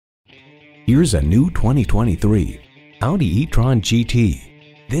Here's a new 2023 Audi e-tron GT.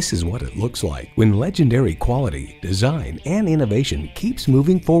 This is what it looks like when legendary quality, design, and innovation keeps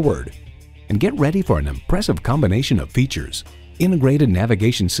moving forward. And get ready for an impressive combination of features: integrated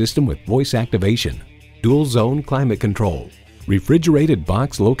navigation system with voice activation, dual zone climate control, refrigerated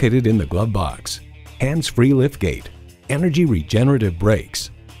box located in the glove box, hands-free liftgate, energy regenerative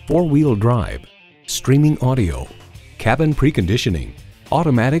brakes, four-wheel drive, streaming audio, cabin preconditioning,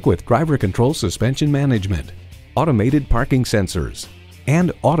 automatic with driver control suspension management, automated parking sensors,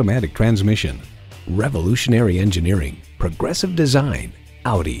 and automatic transmission. Revolutionary engineering, progressive design,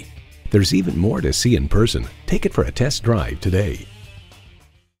 Audi. There's even more to see in person. Take it for a test drive today.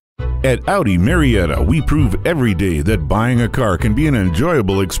 At Audi Marietta, we prove every day that buying a car can be an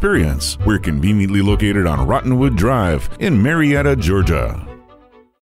enjoyable experience. We're conveniently located on Rottenwood Drive in Marietta, Georgia.